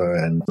whatever,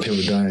 and a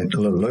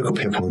lot of local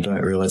people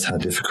don't realize how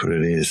difficult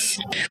it is.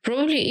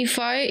 Probably if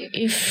I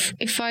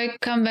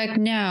come back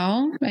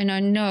now and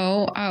I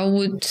know, I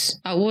would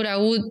go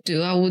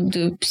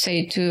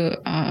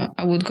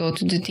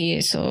to the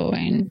TSO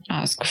and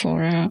ask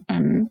for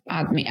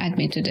add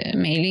me to the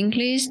mailing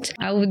list.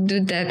 I would do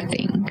that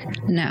thing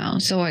now,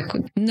 so I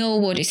could know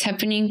what is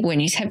happening,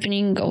 when it's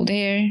happening, go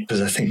there.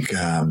 Because I think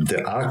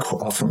there are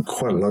often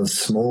quite a lot of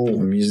small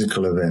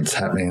musical events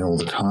happening all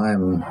the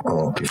time,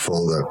 or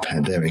before the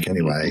pandemic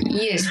anyway.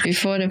 Yes,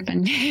 before the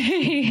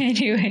pandemic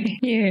anyway.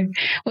 Yeah.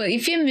 Well,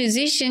 if you're a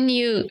musician,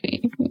 you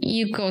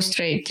go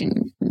straight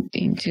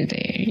into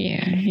there.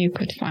 Yeah, you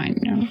could find.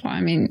 I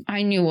mean,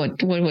 I knew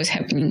what was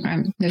happening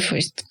the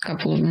first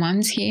couple of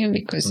months here,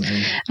 because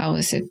I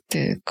was at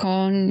the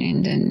con,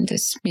 and then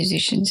there's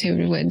musicians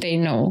everywhere. They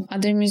know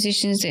other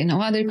musicians, they know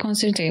other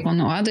concerts, they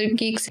know other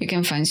gigs. You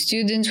can find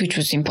students, which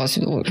was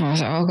impossible. I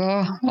was like,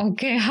 oh,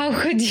 okay, how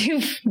could you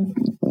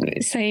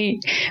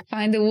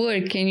find the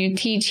work? Can you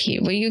teach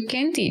here? Well, you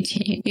can teach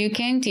here. You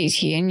can teach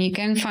here, and you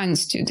can find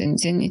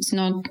students. And it's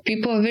not,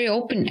 people are very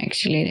open.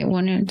 Actually, they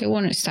want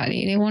to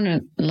study. They want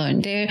to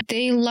learn.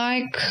 They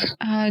like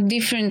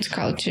different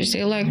cultures.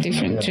 They like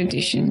different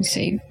traditions.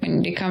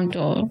 When they come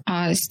to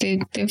us,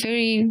 they're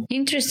very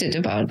interested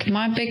about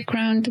my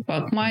background,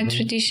 about my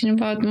tradition,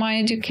 about my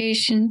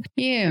education.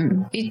 Yeah,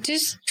 it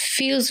just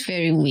feels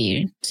very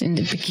weird in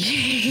the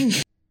beginning.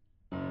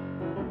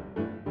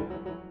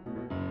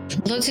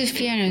 Lots of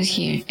pianos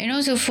here. And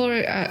also for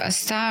a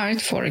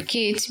start, for a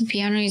kid,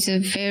 piano is a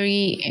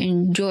very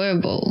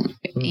enjoyable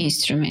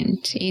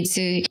instrument.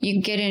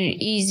 You get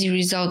an easy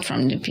result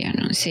from the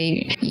piano.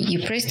 Say you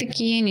press the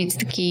key and it's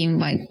the key.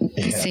 But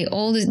say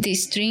all the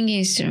string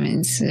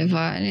instruments, the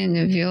violin,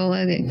 the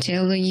viola, the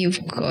cello,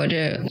 you've got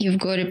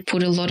to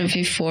put a lot of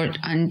effort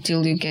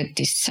until you get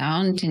this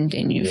sound, and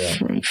then you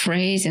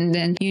phrase, and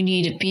then you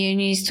need a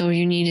pianist or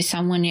you need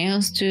someone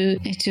else to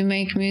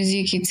make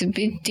music. It's a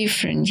bit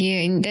different.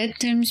 Yeah, in that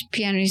terms,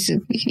 piano is a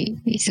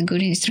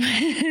good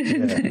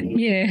instrument.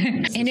 Yeah.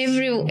 And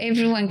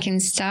everyone can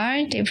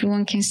start.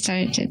 Everyone can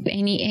start at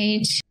any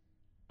age.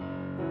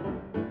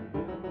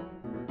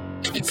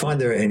 Do you find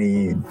there are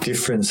any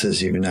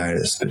differences you've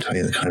noticed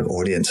between the kind of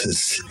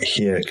audiences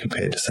here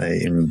compared to,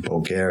 say, in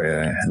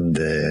Bulgaria, and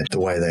the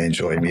way they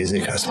enjoy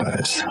music, I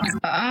suppose?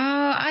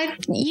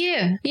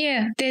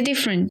 Yeah, they're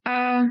different.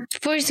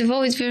 First of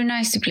all, it's very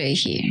nice to play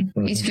here.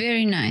 It's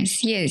very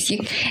nice. Yes,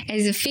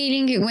 as a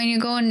feeling, when you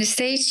go on the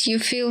stage, you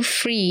feel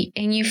free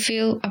and you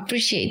feel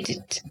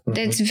appreciated.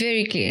 That's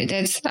very clear.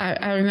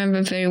 I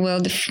remember very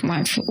well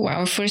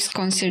our first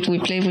concert we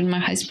played with my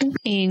husband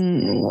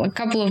in a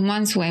couple of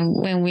months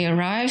when we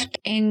arrived,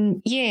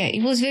 and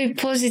it was very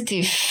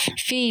positive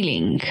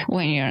feeling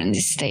when you're on the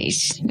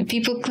stage. The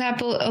people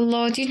clap a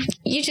lot.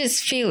 You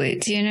just feel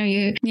it,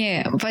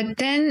 But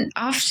then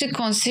after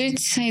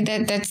concerts, say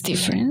that's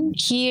different.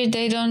 Here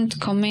they don't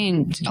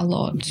comment a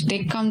lot. They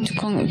come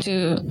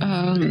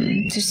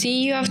to see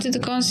you after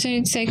the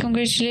concert, say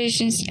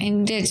congratulations, and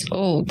that's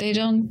all. They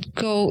don't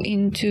go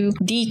into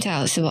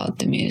details about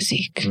the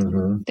music.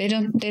 Mm-hmm.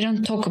 They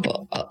don't talk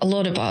about a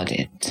lot about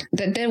it.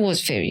 That was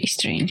very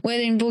strange.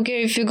 Whether in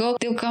Bulgaria, if you go,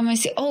 they'll come and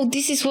say, "Oh,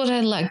 this is what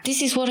I like.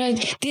 This is what I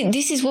did.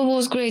 This is what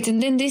was great." And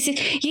then this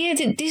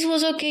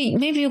was okay.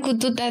 Maybe you could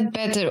do that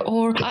better.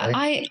 Or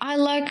I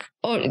like.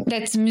 Or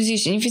that's a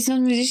musician. If it's not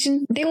a musician,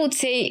 they would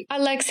say, I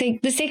like, say,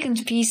 the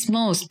second piece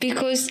most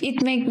because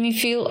it made me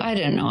feel, I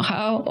don't know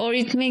how, or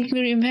it made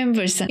me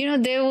remember something. You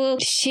know, they will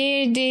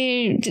share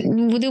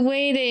the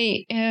way they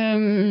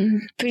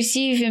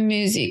perceive your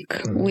music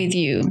with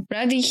you.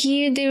 Rather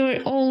here, they were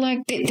all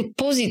like the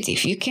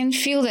positive. You can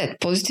feel that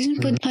positive,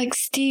 but like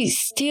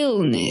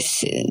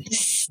stillness,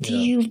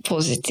 still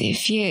positive.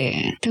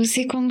 Yeah. They'll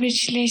say,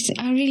 congratulations.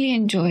 I really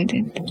enjoyed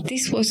it.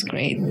 This was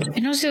great.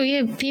 And also,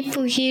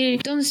 people here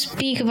don't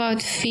speak about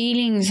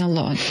feelings a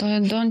lot.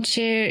 Don't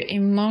share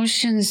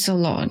emotions a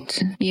lot.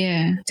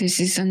 Yeah, this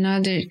is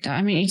another.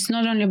 I mean, it's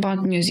not only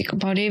about music,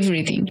 about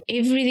everything.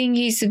 Everything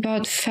is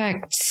about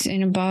facts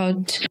and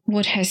about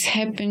what has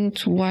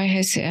happened,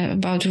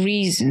 about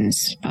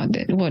reasons about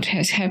that, what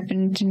has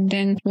happened, and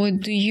then what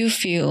do you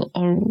feel,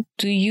 or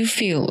do you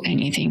feel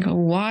anything, or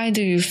why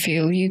do you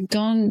feel? You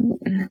don't.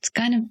 It's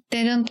kind of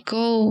they don't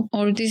go,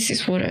 or this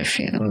is what I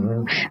feel.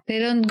 Mm-hmm. They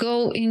don't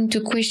go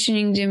into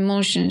questioning the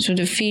emotions or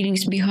the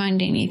feelings behind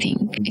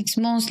anything. It's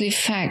mostly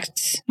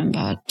facts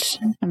about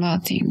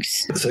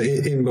things. So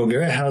in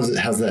Bulgaria,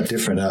 how's that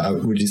different?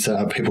 Would you say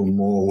are people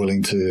more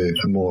willing to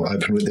more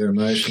open with their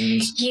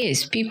emotions?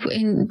 Yes, people,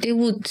 and they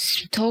would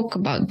talk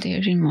about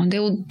their emotions. They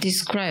would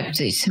describe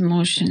these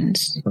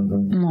emotions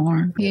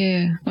more.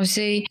 Yeah, or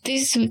say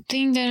this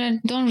thing that I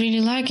don't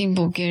really like in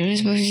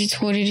Bulgarians, but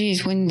it's what it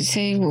is. When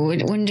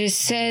they're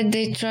sad,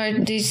 they try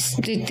this.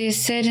 They're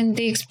sad and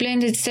they explain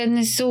that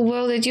sadness so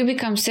well that you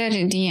become sad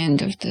at the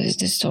end of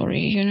the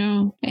story. You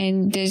know,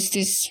 and there's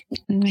this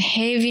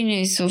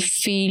heaviness of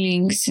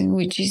feelings,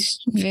 which is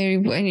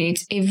and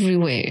it's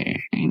everywhere,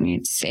 and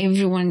it's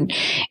everyone,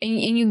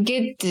 and you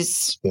get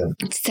this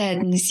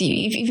sadness,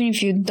 even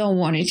if you don't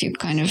want it, you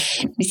kind of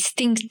it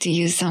stings to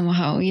you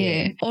somehow,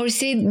 Or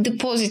say the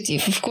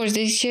positive. Of course,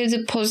 they share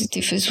the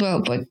positive as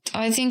well, but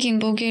I think in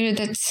Bulgaria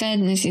that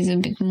sadness is a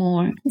bit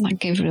more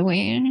like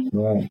everywhere.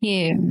 Right.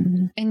 Yeah,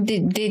 and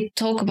they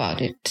talk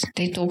about it.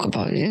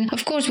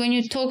 Of course, when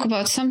you talk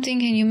about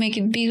something and you make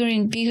it bigger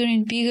and bigger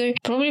and bigger,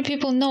 probably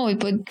people know it,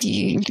 but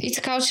it's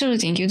a cultural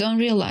thing. You don't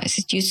realize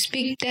it. You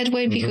speak that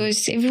way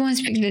because everyone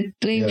speaks that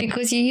way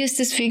because you used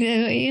to speak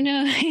that way, you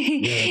know.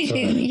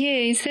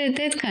 It's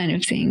that kind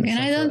of thing. And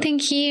I don't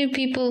think here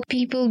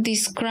people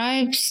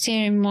describe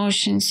their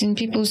emotions and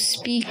people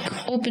speak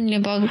openly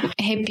about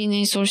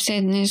happiness or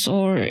sadness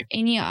or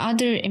any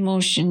other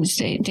emotions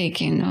they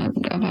can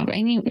about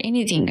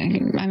anything.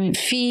 I mean,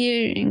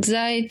 fear,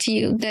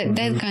 anxiety,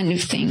 that kind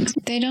of things.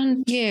 They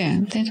don't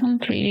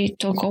really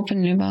talk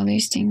openly about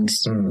these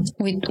things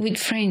with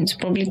friends.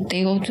 Probably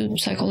they go to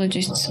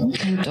psychologists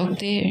and talk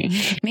there.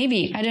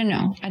 Maybe, I don't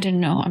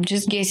know. I'm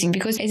just guessing,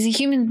 because as a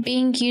human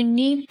being, you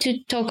need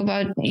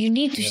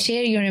to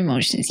share your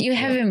emotions. You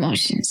have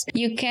emotions.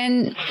 You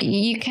can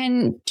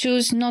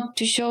choose not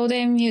to show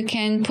them. You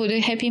can put a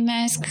happy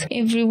mask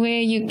everywhere.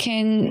 You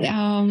can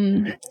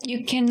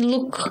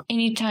look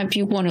any type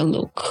you want to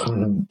look.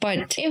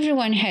 But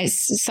everyone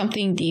has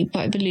something deep.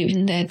 I believe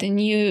in that, and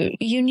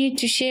you need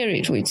to share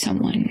it with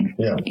someone.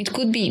 Yeah. It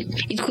could be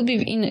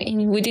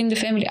in within the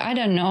family. I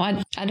don't know.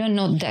 I don't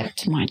know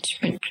that much,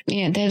 but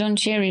they don't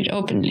share it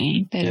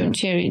openly. They don't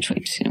share it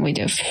with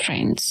their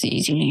friends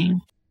easily.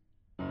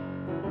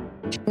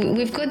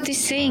 We've got this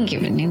saying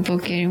even in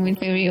Bulgarian, with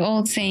very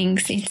old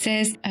sayings. It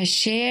says, a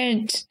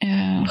shared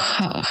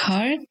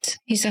heart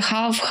is a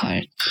half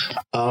heart.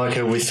 Oh,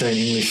 okay. We say in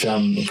English,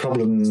 a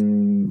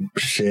problem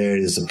shared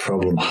is a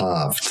problem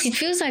halved. It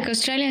feels like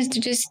Australians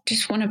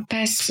just want to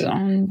pass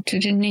on to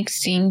the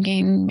next thing.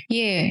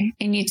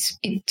 And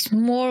it's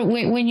more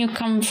when you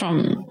come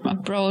from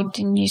abroad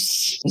and you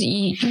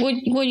see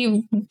what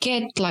you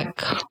get,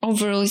 like,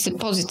 overall is the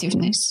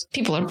positiveness.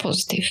 People are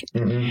positive.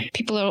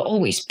 People are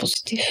always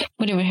positive.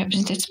 Whatever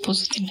happens, that's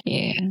positive.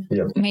 Yeah.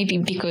 Yep. Maybe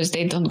because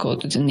they don't go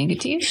to the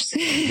negatives.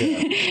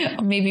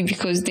 Or maybe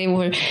because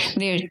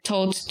they're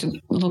taught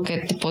to look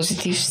at the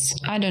positives.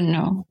 I don't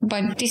know.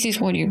 But this is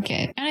what you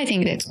get. And I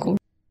think that's cool.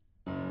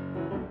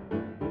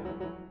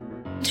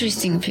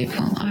 Interesting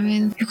people. I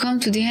mean, you come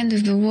to the end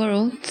of the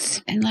world,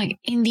 and like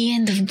in the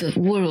end of the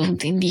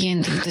world, in the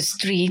end of the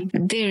street,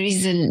 there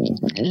is a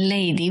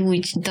lady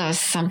which does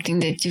something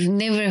that you've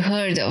never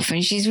heard of,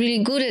 and she's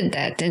really good at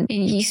that. And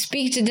you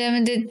speak to them,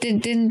 and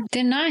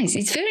they're nice.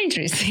 It's very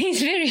interesting.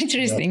 It's very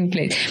interesting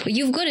place. But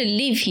you've got to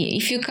live here.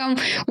 If you come,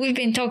 we've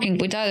been talking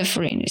with other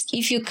foreigners.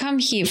 If you come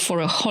here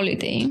for a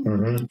holiday,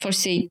 for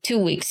say 2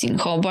 weeks in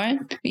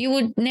Hobart, you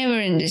would never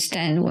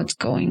understand what's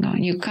going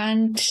on. You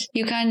can't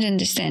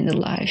understand the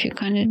life. You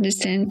can't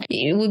understand.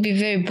 It would be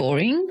very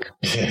boring.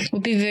 It would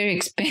would be very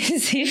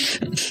expensive.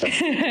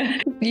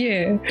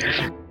 Yeah.